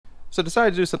So I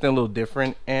decided to do something a little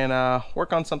different and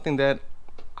work on something that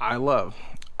I love.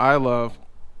 I love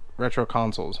retro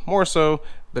consoles, more so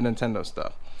the Nintendo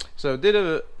stuff. So I did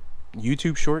a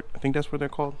YouTube short, I think that's what they're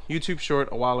called, YouTube short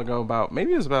a while ago,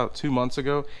 maybe it was about 2 months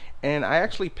ago, and I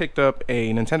actually picked up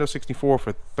a Nintendo 64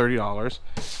 for $30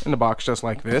 in the box just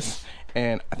like this,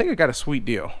 and I think I got a sweet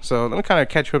deal. So let me kind of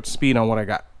catch you up to speed on what I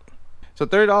got. So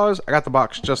 $30, I got the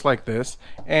box just like this,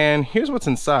 and here's what's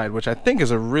inside, which I think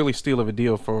is a really steal of a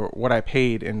deal for what I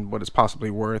paid and what it's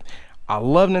possibly worth. I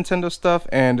love Nintendo stuff,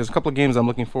 and there's a couple of games I'm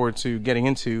looking forward to getting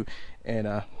into,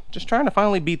 and just trying to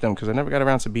finally beat them because I never got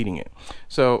around to beating it.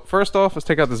 So first off, let's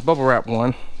take out this bubble wrap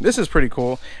one. This is pretty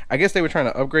cool. I guess they were trying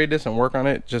to upgrade this and work on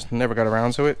it, just never got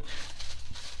around to it.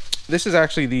 This is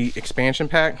actually the expansion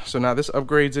pack, so now this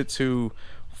upgrades it to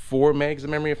 4 megs of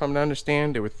memory, if I'm to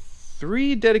understand. There were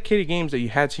 3 dedicated games that you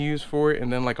had to use for it,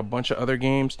 and then like a bunch of other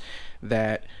games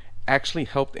that actually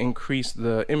helped increase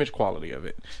the image quality of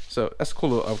it. So that's a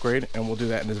cool little upgrade, and we'll do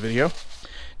that in this video.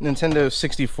 Nintendo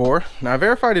 64. Now I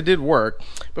verified it did work,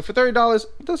 but for $30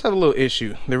 it does have a little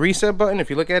issue. The reset button, if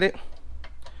you look at it,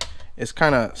 it's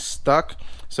kind of stuck.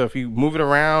 So if you move it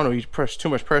around or you press too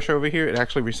much pressure over here, it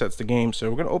actually resets the game. So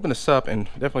we're going to open this up and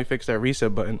definitely fix that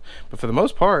reset button. But for the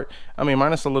most part, I mean,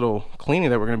 minus a little cleaning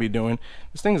that we're going to be doing,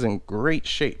 this thing's in great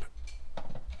shape.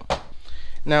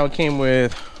 Now it came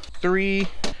with 3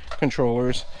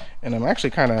 controllers, and I'm actually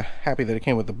kind of happy that it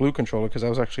came with the blue controller because that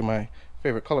was actually my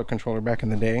favorite color controller back in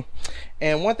the day.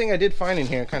 And one thing I did find in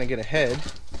here, kind of get ahead,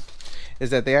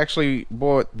 is that they actually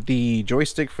bought the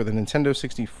joystick for the Nintendo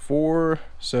 64,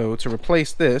 so to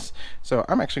replace this. So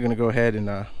I'm actually going to go ahead and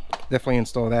definitely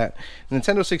install that. The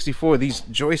Nintendo 64, these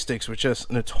joysticks were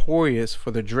just notorious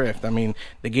for the drift. I mean,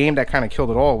 the game that kind of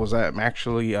killed it all was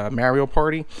actually Mario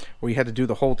Party, where you had to do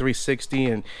the whole 360.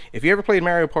 And if you ever played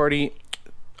Mario Party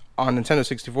on Nintendo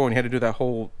 64 and you had to do that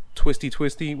whole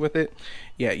twisty with it,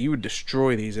 yeah, you would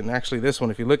destroy these. And actually this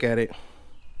one, if you look at it,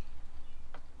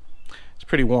 it's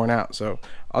pretty worn out, so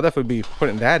I'll definitely be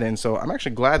putting that in. So I'm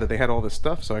actually glad that they had all this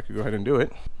stuff so I could go ahead and do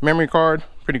it. Memory card,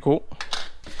 pretty cool.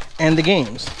 And the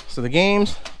games. So the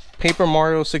games, Paper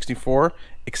Mario 64,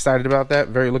 excited about that,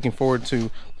 very looking forward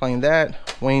to playing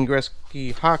that. Wayne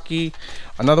Gretzky Hockey,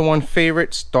 another one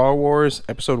favorite, Star Wars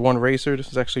Episode 1 Racer.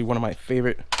 This is actually one of my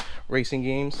favorite racing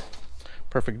games.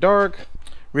 Perfect Dark,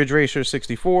 Ridge Racer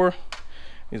 64,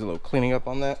 needs a little cleaning up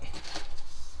on that.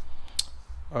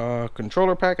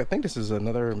 Controller pack, I think this is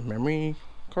another memory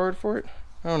card for it,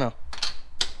 I don't know,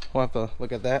 we'll have to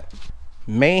look at that.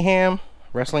 Mayhem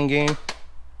wrestling game.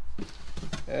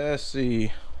 Let's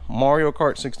see, Mario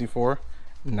Kart 64,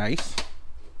 nice.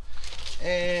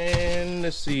 And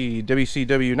let's see,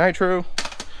 WCW Nitro,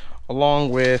 along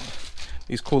with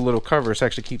these cool little covers to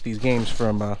actually keep these games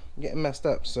from getting messed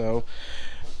up. So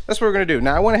that's what we're gonna do.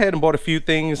 Now I went ahead and bought a few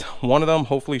things. One of them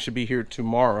hopefully should be here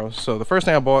tomorrow. So the first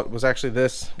thing I bought was actually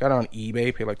this. Got it on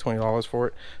eBay, paid like $20 for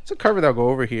it. It's a cover that'll go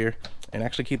over here and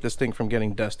actually keep this thing from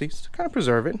getting dusty, to kind of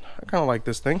preserve it. I kind of like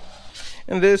this thing.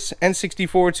 And this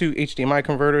N64 to HDMI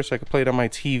converter, so I could play it on my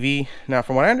TV. Now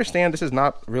from what I understand, this is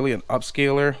not really an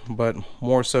upscaler, but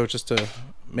more so just to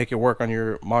make it work on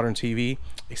your modern TV.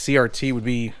 A CRT would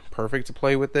be perfect to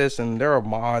play with this, and there are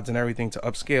mods and everything to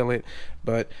upscale it,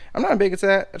 but I'm not big into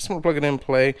that. I just want to plug it in and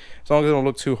play. As long as it don't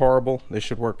look too horrible, this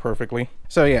should work perfectly.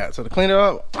 So yeah, so to clean it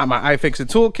up, I have my iFixit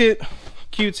toolkit,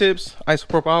 Q-tips,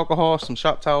 isopropyl alcohol, some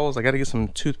shop towels. I got to get some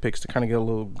toothpicks to kind of get a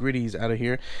little gritties out of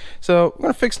here. So I'm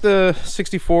going to fix the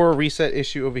 64 reset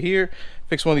issue over here,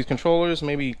 fix one of these controllers,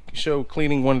 maybe show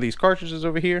cleaning one of these cartridges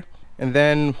over here, and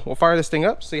then we'll fire this thing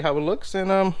up, see how it looks,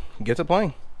 and get to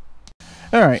playing.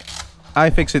 All right,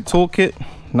 iFixit toolkit,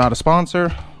 not a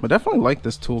sponsor, but definitely like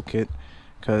this toolkit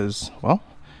because, well,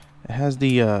 it has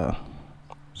the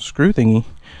screw thingy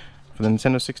for the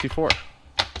Nintendo 64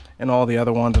 and all the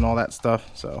other ones and all that stuff.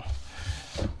 So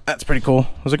that's pretty cool.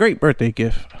 It was a great birthday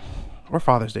gift or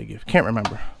Father's Day gift, can't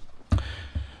remember.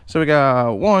 So we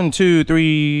got 1, 2,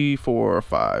 3, 4,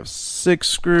 5, 6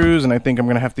 screws, and I think I'm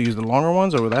gonna have to use the longer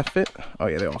ones, or will that fit? Oh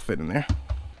yeah, they all fit in there.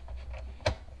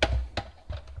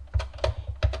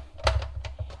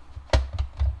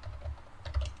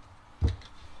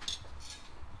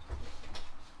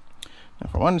 Now,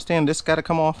 from what I understand, this got to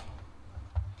come off.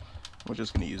 We're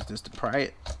just going to use this to pry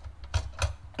it.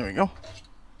 There we go.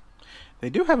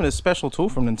 They do have a special tool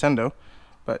from Nintendo,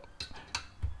 but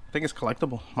I think it's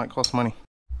collectible. Might cost money.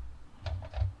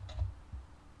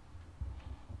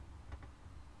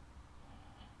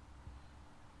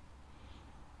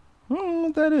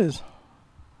 What that is.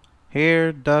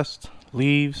 Hair, dust,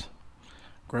 leaves.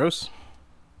 Gross.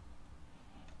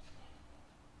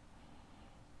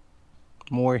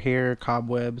 More hair,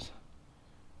 cobwebs.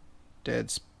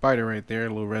 dead spider right there, a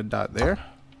little red dot there.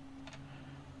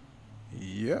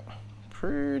 Yep,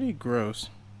 pretty gross.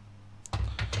 So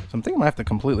I'm thinking I might have to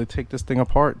completely take this thing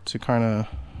apart to kind of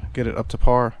get it up to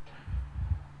par,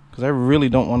 because I really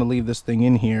don't want to leave this thing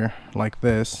in here like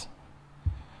this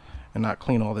and not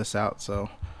clean all this out. So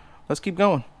let's keep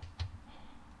going.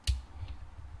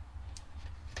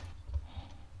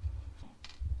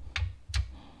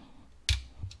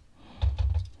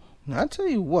 Now I tell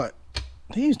you what,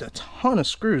 they used a ton of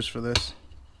screws for this.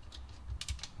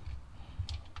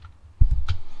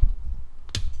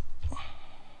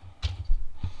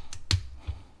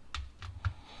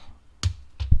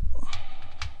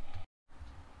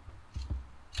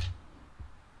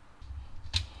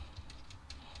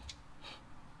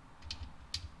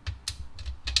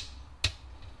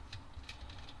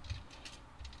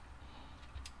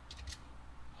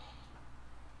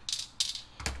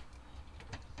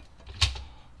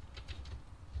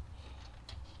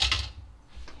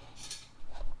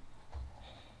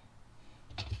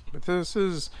 But this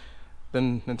is the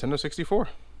Nintendo 64.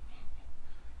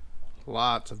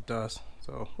 Lots of dust.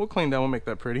 So we'll clean that, we'll make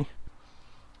that pretty.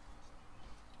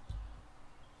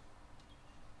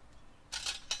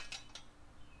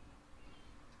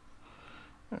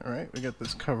 Alright, we got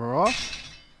this cover off.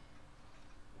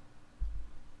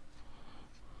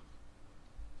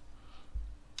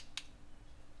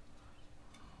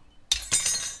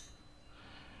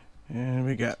 And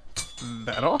we got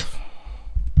that off.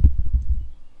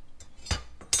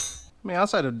 I mean,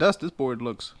 outside of dust, this board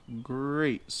looks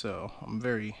great, so I'm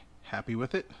very happy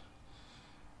with it.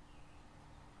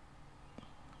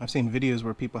 I've seen videos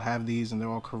where people have these and they're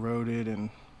all corroded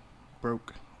and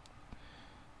broke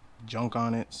junk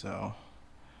on it, so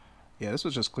yeah, this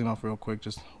was just clean off real quick,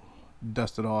 just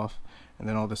dust it off, and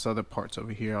then all this other parts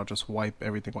over here, I'll just wipe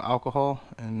everything with alcohol,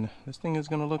 and this thing is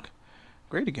gonna look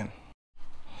great again.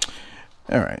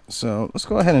 Alright, so let's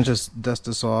go ahead and just dust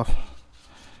this off.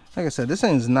 Like I said, this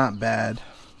thing is not bad.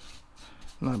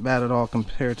 Not bad at all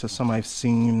compared to some I've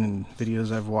seen and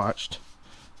videos I've watched.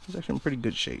 It's actually in pretty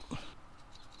good shape.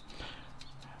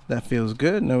 That feels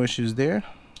good, no issues there.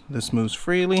 This moves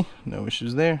freely, no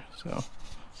issues there. So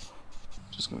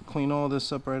just gonna clean all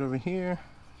this up right over here,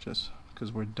 just because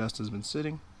where dust has been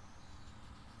sitting.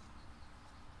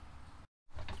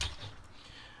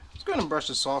 Let's go ahead and brush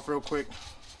this off real quick.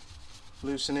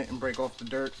 Loosen it and break off the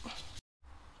dirt.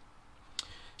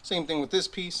 Same thing with this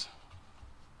piece.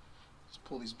 Just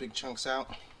pull these big chunks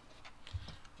out.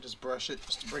 Just brush it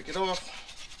just to break it off.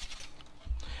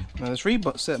 Now this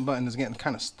reset button is getting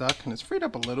kind of stuck and it's freed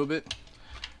up a little bit.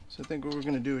 So I think what we're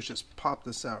going to do is just pop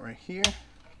this out right here.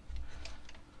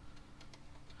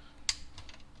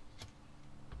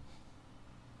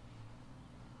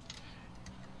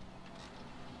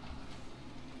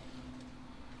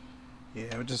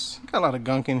 Yeah, we just got a lot of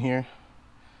gunk in here.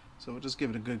 So we'll just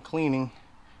give it a good cleaning.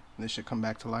 This should come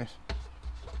back to life.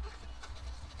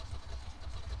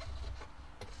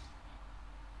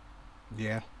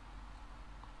 Yeah.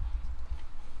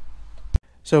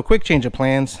 So quick change of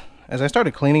plans. As I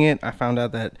started cleaning it, I found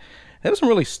out that there was some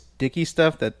really sticky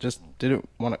stuff that just didn't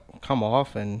want to come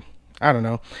off, and I don't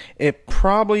know. It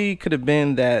probably could have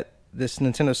been that this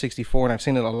Nintendo 64, and I've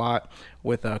seen it a lot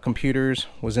with computers,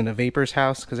 was in a Vapor's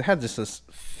house, because it had this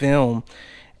film,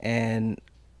 and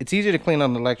it's easier to clean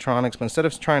on the electronics, but instead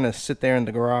of trying to sit there in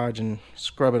the garage and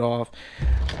scrub it off,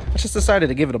 I just decided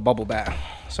to give it a bubble bath.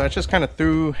 So I just kind of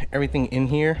threw everything in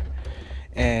here,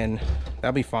 and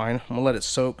that'll be fine. I'm gonna let it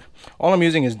soak. All I'm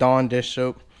using is Dawn dish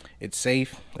soap. It's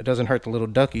safe, it doesn't hurt the little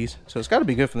duckies, so it's got to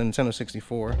be good for the Nintendo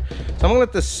 64. So I'm gonna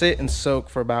let this sit and soak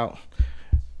for about,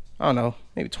 I don't know,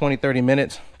 maybe 20-30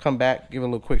 minutes. Come back, give it a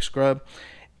little quick scrub,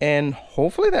 and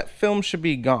hopefully that film should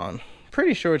be gone.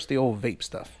 Pretty sure it's the old vape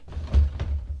stuff.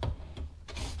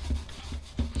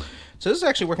 So this is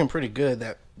actually working pretty good.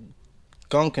 That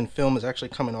gunk and film is actually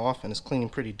coming off and it's cleaning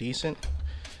pretty decent.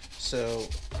 So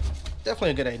definitely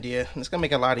a good idea. And it's gonna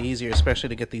make it a lot easier, especially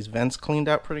to get these vents cleaned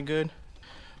out pretty good.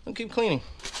 I'll keep cleaning.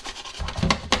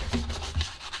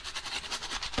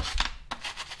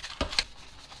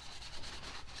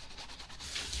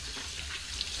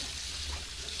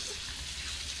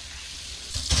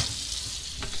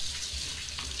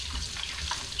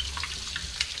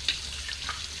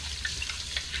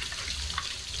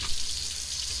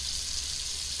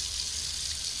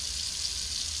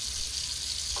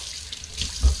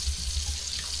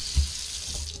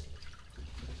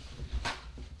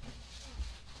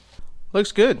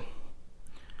 Looks good.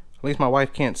 At least my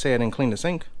wife can't say I didn't clean the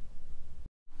sink.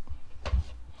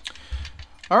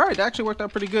 Alright, that actually worked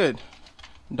out pretty good.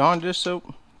 Dawn dish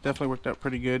soap definitely worked out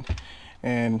pretty good.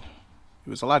 And it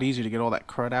was a lot easier to get all that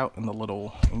crud out and the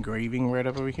little engraving right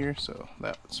up over here, so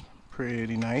that's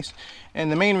pretty nice.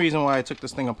 And the main reason why I took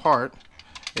this thing apart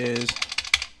is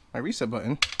my reset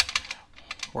button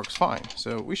works fine,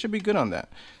 so we should be good on that.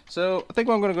 So I think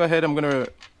what I'm going to go ahead, I'm going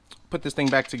to put this thing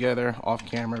back together off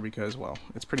camera because, well,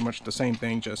 it's pretty much the same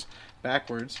thing, just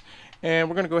backwards. And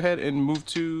we're going to go ahead and move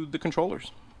to the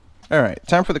controllers. All right,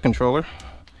 time for the controller.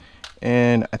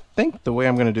 And I think the way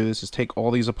I'm going to do this is take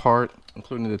all these apart,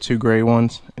 including the two gray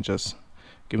ones, and just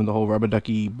give them the whole rubber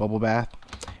ducky bubble bath,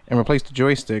 and replace the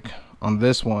joystick on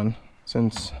this one,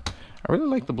 since I really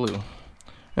like the blue.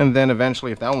 And then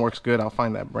eventually, if that one works good, I'll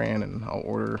find that brand and I'll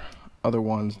order other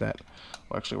ones that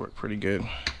will actually work pretty good.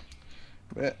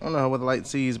 But I don't know what the light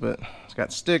sees, but it's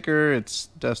got sticker, it's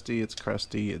dusty, it's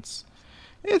crusty, it's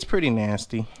pretty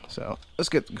nasty. So let's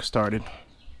get started.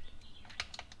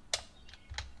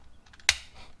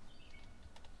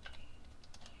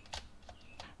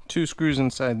 Two screws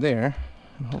inside there,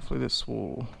 and hopefully this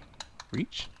will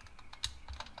reach.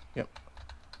 Yep.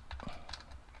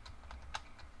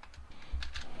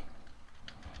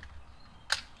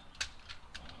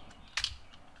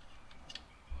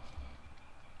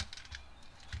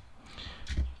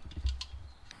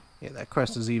 Yeah, that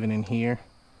crust is even in here.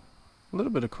 A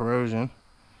little bit of corrosion,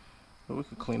 but we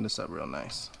could clean this up real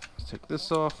nice. Let's take this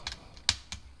off.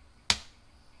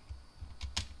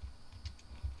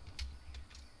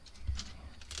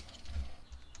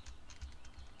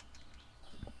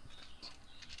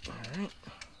 Alright.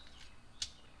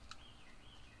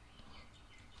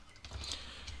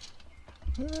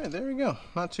 Alright, there we go.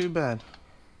 Not too bad.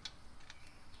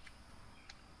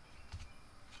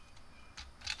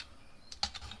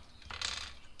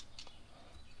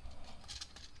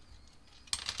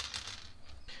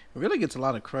 It really gets a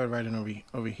lot of crud right in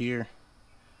over here,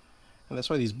 and that's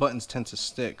why these buttons tend to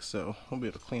stick, so we'll be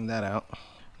able to clean that out.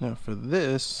 Now for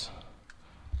this,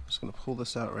 I'm just going to pull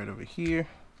this out right over here.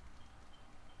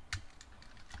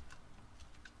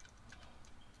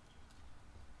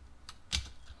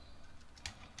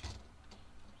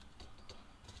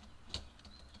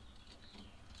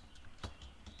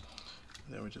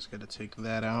 Then we're just going to take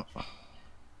that out.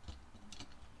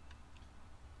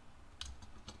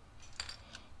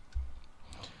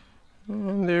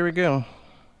 And there we go.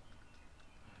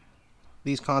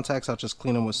 These contacts, I'll just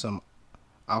clean them with some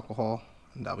alcohol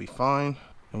and that'll be fine.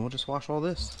 And we'll just wash all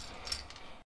this.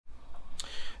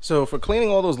 So for cleaning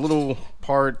all those little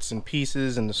parts and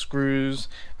pieces and the screws,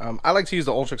 I like to use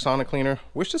the ultrasonic cleaner.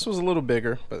 Wish this was a little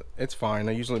bigger, but it's fine.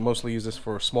 I usually mostly use this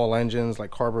for small engines like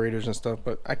carburetors and stuff,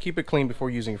 but I keep it clean before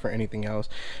using it for anything else.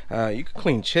 You can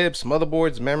clean chips,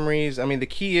 motherboards, memories. I mean, the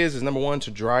key is number one,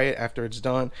 to dry it after it's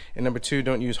done, and number two,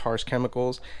 don't use harsh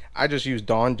chemicals. I just use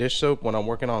Dawn dish soap when I'm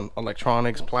working on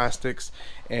electronics, plastics,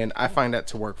 and I find that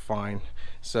to work fine.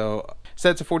 So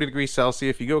set to 40 degrees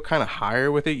Celsius. If you go kind of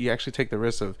higher with it, you actually take the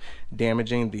risk of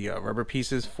damaging the rubber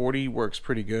pieces. 40 works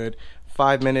pretty good.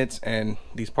 5 minutes and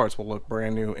these parts will look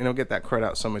brand new, and it'll get that crud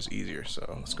out so much easier.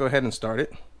 So let's go ahead and start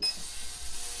it.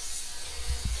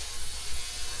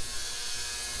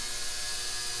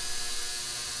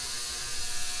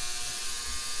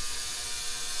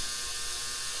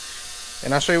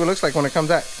 And I'll show you what it looks like when it comes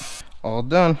back. All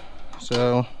done.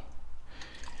 So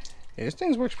yeah, this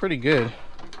thing works pretty good.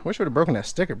 Wish I would have broken that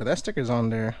sticker, but that sticker's on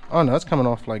there. Oh no, it's coming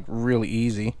off like really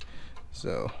easy.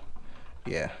 So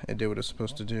yeah, it did what it's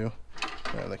supposed to do.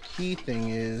 Now the key thing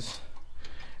is,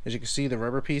 as you can see, the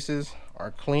rubber pieces are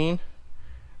clean.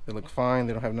 They look fine.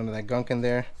 They don't have none of that gunk in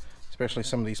there, especially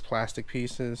some of these plastic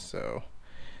pieces. So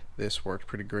this worked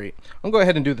pretty great. I'm gonna go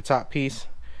ahead and do the top piece,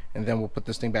 and then we'll put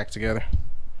this thing back together.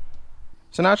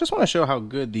 So now I just want to show how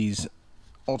good these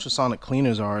ultrasonic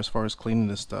cleaners are as far as cleaning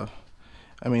this stuff.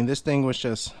 I mean, this thing was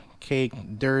just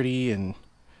caked dirty, and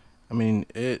I mean,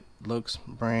 it looks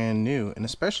brand new. And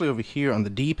especially over here on the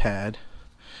D-pad,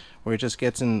 where it just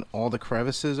gets in all the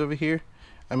crevices over here.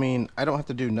 I mean, I don't have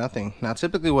to do nothing. Now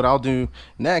typically what I'll do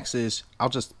next is I'll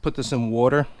just put this in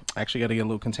water. I actually got to get a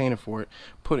little container for it.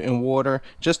 Put it in water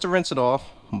just to rinse it off,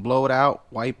 blow it out,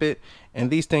 wipe it,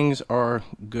 and these things are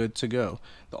good to go.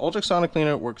 The ultrasonic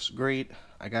cleaner works great,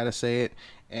 I gotta say it.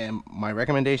 And my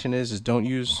recommendation is don't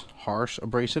use harsh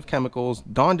abrasive chemicals.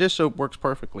 Dawn dish soap works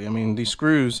perfectly. I mean, these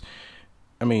screws,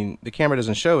 I mean, the camera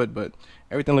doesn't show it, but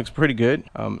everything looks pretty good.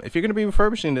 If you're going to be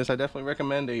refurbishing this, I definitely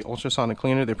recommend a ultrasonic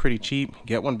cleaner. They're pretty cheap.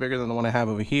 Get one bigger than the one I have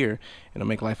over here. It'll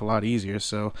make life a lot easier.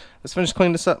 So let's finish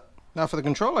cleaning this up. Now for the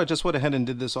controller, I just went ahead and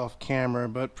did this off camera,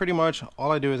 but pretty much all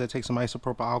I do is I take some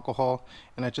isopropyl alcohol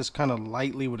and I just kind of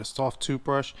lightly with a soft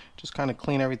toothbrush, just kind of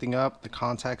clean everything up, the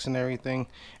contacts and everything,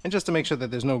 and just to make sure that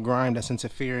there's no grime that's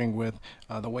interfering with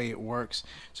the way it works.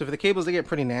 So for the cables, they get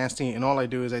pretty nasty, and all I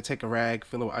do is I take a rag,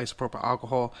 fill it with isopropyl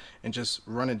alcohol, and just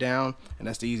run it down, and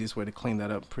that's the easiest way to clean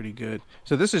that up pretty good.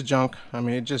 So this is junk. I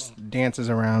mean, it just dances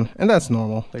around, and that's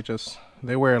normal.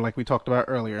 They wear it like we talked about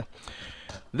earlier.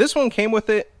 This one came with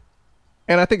it,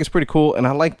 and I think it's pretty cool, and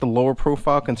I like the lower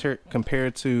profile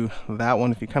compared to that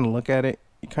one. If you kind of look at it,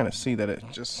 you kind of see that it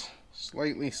just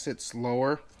slightly sits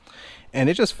lower, and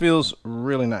it just feels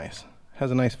really nice.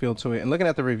 Has a nice feel to it. And looking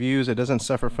at the reviews, it doesn't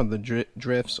suffer from the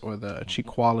drifts or the cheap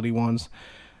quality ones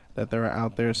that there are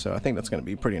out there, so I think that's going to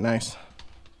be pretty nice.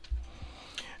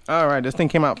 Alright, this thing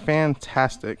came out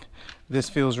fantastic. This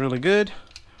feels really good.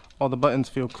 All the buttons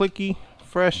feel clicky,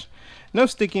 fresh, no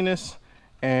stickiness.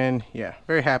 And yeah,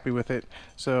 very happy with it.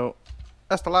 So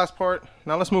that's the last part.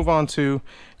 Now let's move on to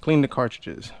clean the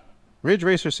cartridges. Ridge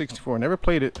Racer 64, never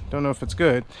played it, don't know if it's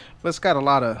good, but it's got a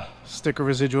lot of sticker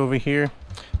residue over here.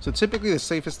 So typically the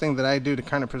safest thing that I do to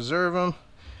kind of preserve them,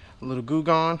 a little Goo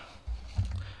Gone,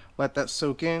 let that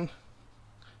soak in,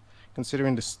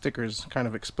 considering the stickers kind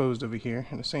of exposed over here,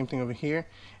 and the same thing over here.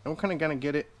 And we're kind of gonna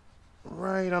get it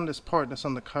right on this part that's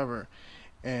on the cover.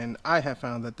 And I have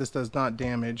found that this does not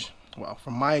damage, well,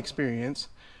 from my experience,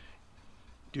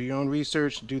 do your own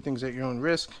research, do things at your own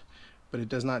risk, but it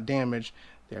does not damage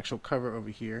the actual cover over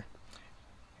here.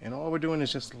 And all we're doing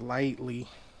is just lightly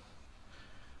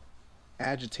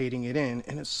agitating it in,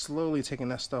 and it's slowly taking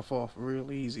that stuff off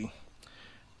real easy.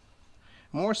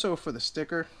 More so for the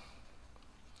sticker,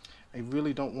 I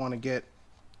really don't want to get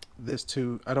this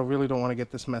really don't want to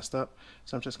get this messed up,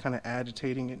 so I'm just kind of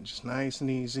agitating it just nice and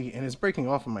easy, and it's breaking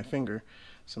off of my finger.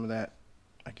 Some of that,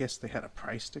 I guess they had a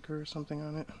price sticker or something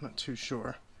on it, I'm not too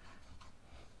sure.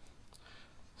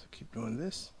 So keep doing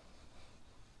this,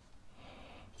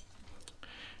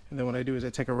 and then what I do is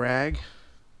I take a rag,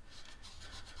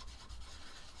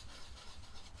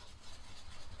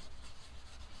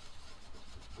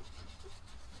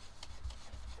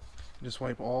 just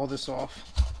wipe all this off.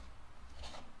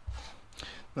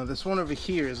 Now this one over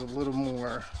here is a little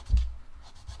more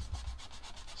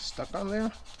stuck on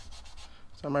there,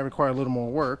 so I might require a little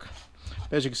more work.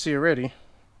 But as you can see already,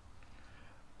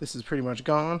 this is pretty much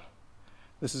gone.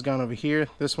 This is gone over here.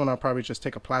 This one I'll probably just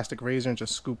take a plastic razor and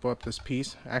just scoop up this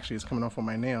piece. Actually, it's coming off on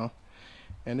my nail,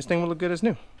 and this thing will look good as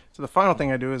new. So the final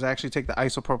thing I do is I actually take the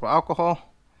isopropyl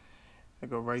alcohol, I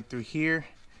go right through here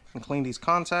and clean these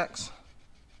contacts.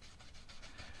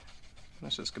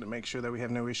 That's just going to make sure that we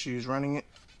have no issues running it.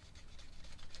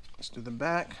 Let's do the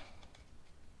back.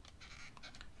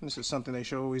 And this is something they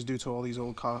should always do to all these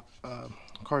old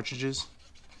cartridges.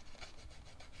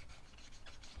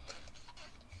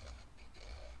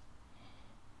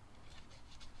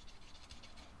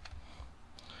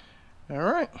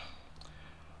 Alright.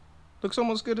 Looks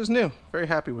almost good as new. Very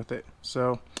happy with it.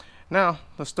 So now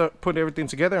let's start putting everything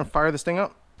together and fire this thing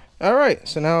up. Alright,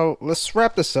 so now let's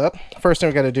wrap this up. First thing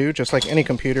we got to do, just like any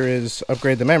computer, is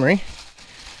upgrade the memory.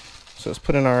 So let's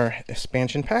put in our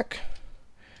expansion pack.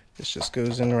 This just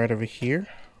goes in right over here,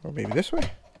 or maybe this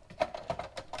way.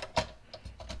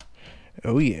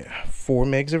 Oh yeah, 4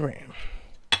 megs of RAM.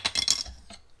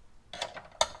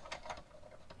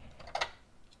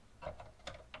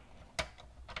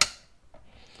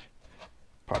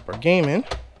 Pop our game in.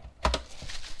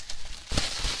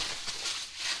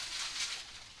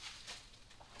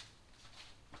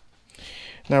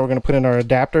 Now we're going to put in our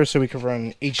adapter so we can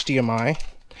run HDMI.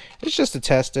 It's just to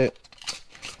test it.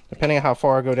 Depending on how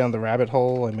far I go down the rabbit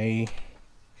hole, I may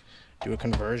do a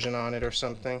conversion on it or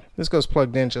something. This goes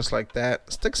plugged in just like that.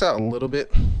 It sticks out a little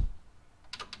bit.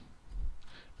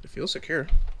 It feels secure.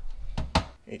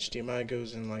 HDMI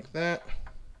goes in like that.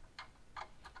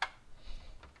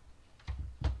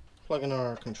 Plug in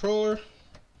our controller.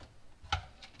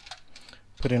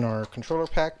 Put in our controller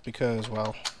pack because,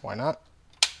 well, why not?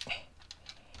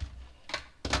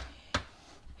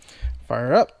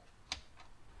 Fire up.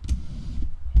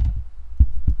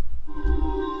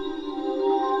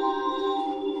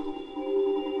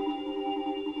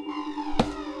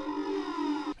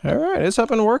 Alright, it's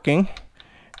up and working.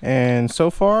 And so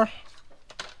far,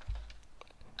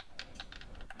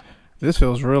 this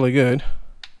feels really good.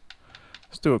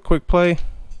 Let's do a quick play.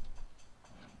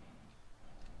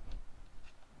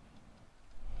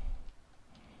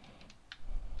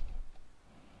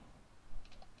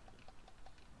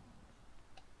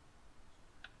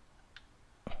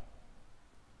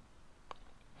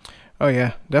 Oh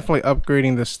yeah, definitely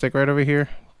upgrading this stick right over here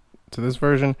to this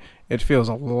version, it feels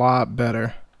a lot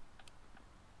better.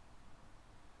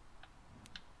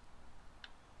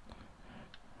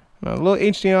 Now, a little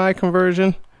HDMI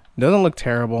conversion doesn't look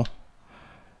terrible.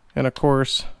 And of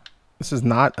course, this is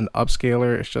not an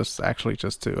upscaler. It's just actually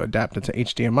just to adapt it to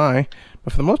HDMI.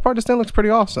 But for the most part, this thing looks pretty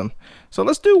awesome. So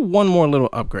let's do one more little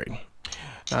upgrade.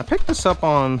 Now, I picked this up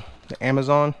on the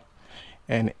Amazon,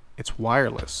 and it's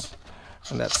wireless.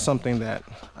 And that's something that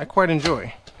I quite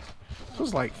enjoy. This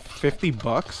was like 50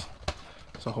 bucks.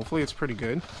 So hopefully it's pretty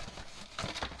good.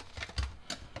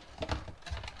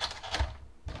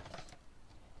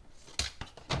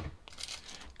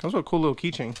 Comes with a cool little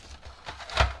keychain.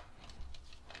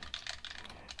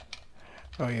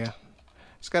 Oh yeah,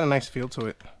 it's got a nice feel to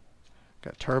it.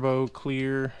 Got turbo,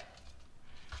 clear,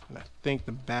 and I think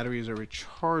the batteries are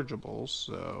rechargeable,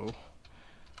 so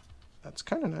that's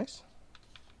kind of nice.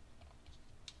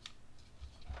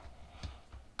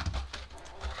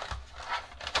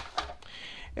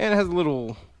 And it has a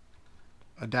little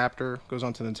adapter, goes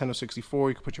onto the Nintendo 64.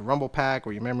 You can put your Rumble Pack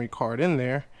or your memory card in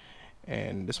there,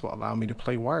 and this will allow me to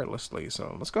play wirelessly.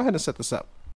 So let's go ahead and set this up.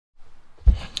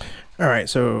 Alright,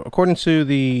 so according to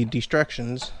the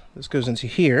instructions, this goes into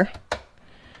here.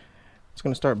 It's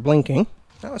going to start blinking.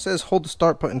 Now it says hold the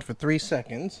start button for 3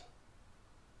 seconds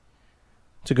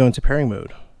to go into pairing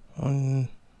mode. 1,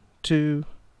 2,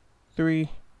 3.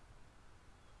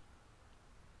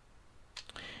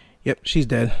 Yep, she's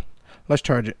dead. Let's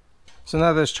charge it. So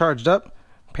now that it's charged up,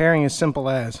 pairing is simple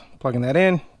as plugging that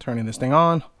in, turning this thing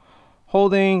on,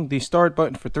 holding the start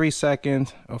button for 3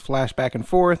 seconds, it'll flash back and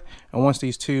forth, and once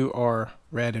these two are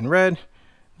red and red,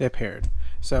 they're paired.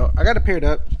 So I got it paired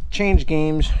up, change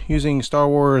games using Star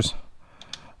Wars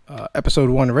Episode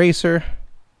 1 Racer,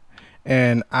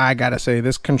 and I gotta say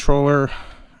this controller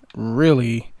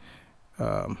really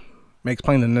makes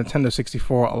playing the Nintendo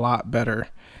 64 a lot better.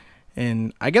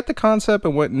 And I get the concept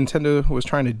of what Nintendo was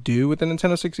trying to do with the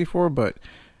Nintendo 64, but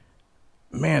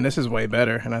man, this is way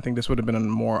better, and I think this would have been a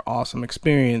more awesome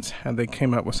experience had they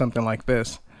came up with something like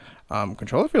this.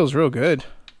 Controller feels real good.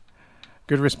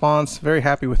 Good response, very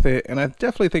happy with it, and I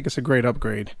definitely think it's a great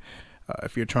upgrade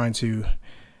if you're trying to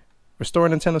restore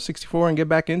Nintendo 64 and get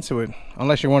back into it.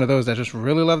 Unless you're one of those that just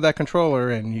really love that controller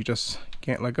and you just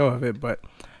can't let go of it, but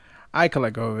I can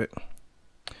let go of it.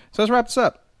 So let's wrap this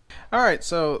up. Alright,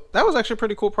 so that was actually a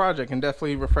pretty cool project and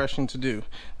definitely refreshing to do.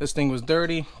 This thing was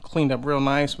dirty, cleaned up real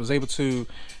nice, was able to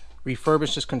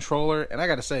refurbish this controller, and I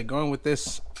gotta say, going with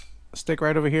this stick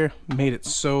right over here made it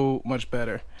so much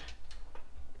better.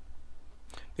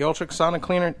 The ultrasonic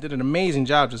cleaner did an amazing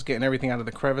job just getting everything out of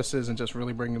the crevices and just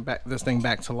really bringing this thing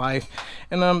back to life,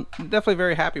 and I'm definitely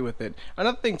very happy with it.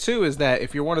 Another thing too is that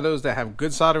if you're one of those that have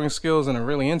good soldering skills and are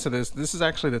really into this is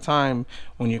actually the time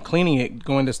when you're cleaning it,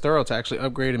 going this thorough, to actually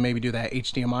upgrade and maybe do that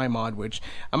HDMI mod, which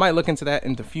I might look into that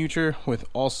in the future, with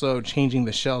also changing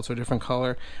the shell to a different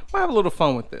color. Might have a little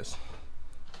fun with this.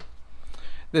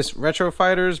 This Retro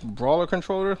Fighters Brawler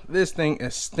controller, this thing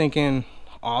is stinking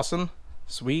awesome,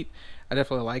 sweet. I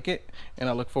definitely like it, and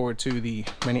I look forward to the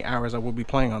many hours I will be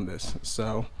playing on this.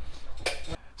 So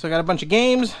I got a bunch of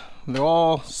games. They're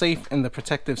all safe in the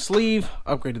protective sleeve,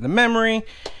 upgraded the memory,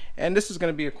 and this is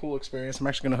going to be a cool experience. I'm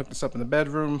actually going to hook this up in the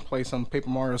bedroom, play some Paper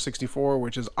Mario 64,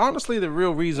 which is honestly the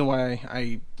real reason why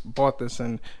I bought this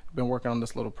and been working on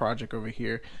this little project over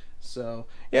here. So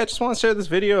yeah, just want to share this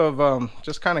video of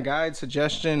just kind of guide,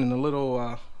 suggestion, and a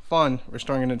little fun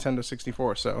restoring a Nintendo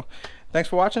 64. So thanks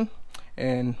for watching,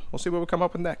 and we'll see what we come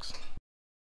up with next.